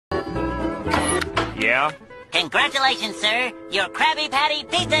Yeah? Congratulations, sir. Your Krabby Patty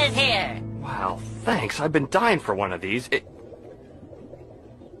pizza is here. Wow, thanks. I've been dying for one of these.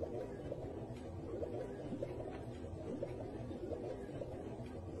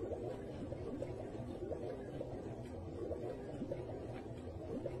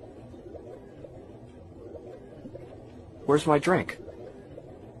 Where's my drink?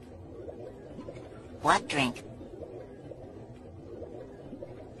 What drink?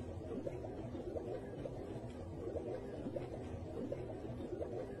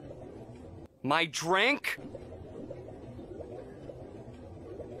 My drink?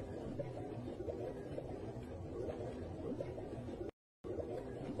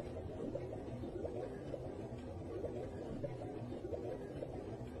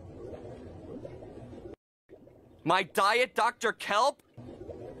 My diet Dr. Kelp?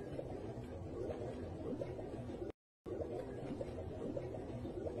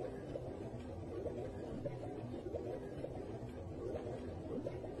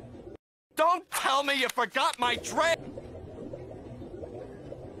 Don't tell me you forgot my drink!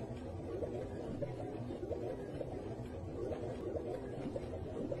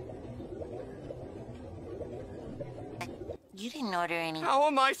 You didn't order any. How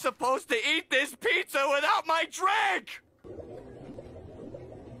am I supposed to eat this pizza without my drink?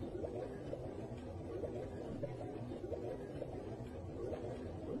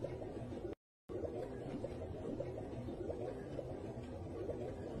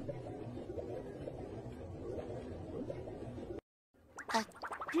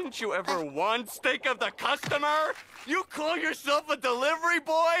 Didn't you ever once think of the customer? You call yourself a delivery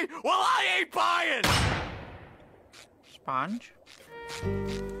boy? Well, I ain't buying! Sponge?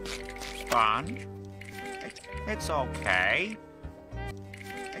 Sponge? It's okay.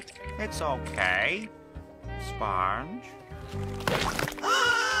 It's okay. Sponge?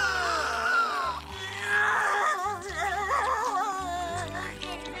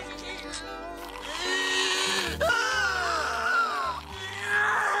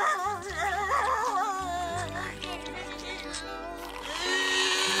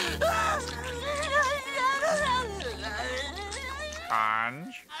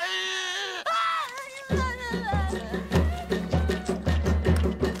 Sponge?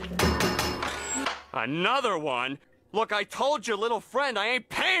 Another one? Look, I told your little friend I ain't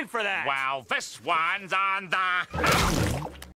paying for that! Well, this one's on the...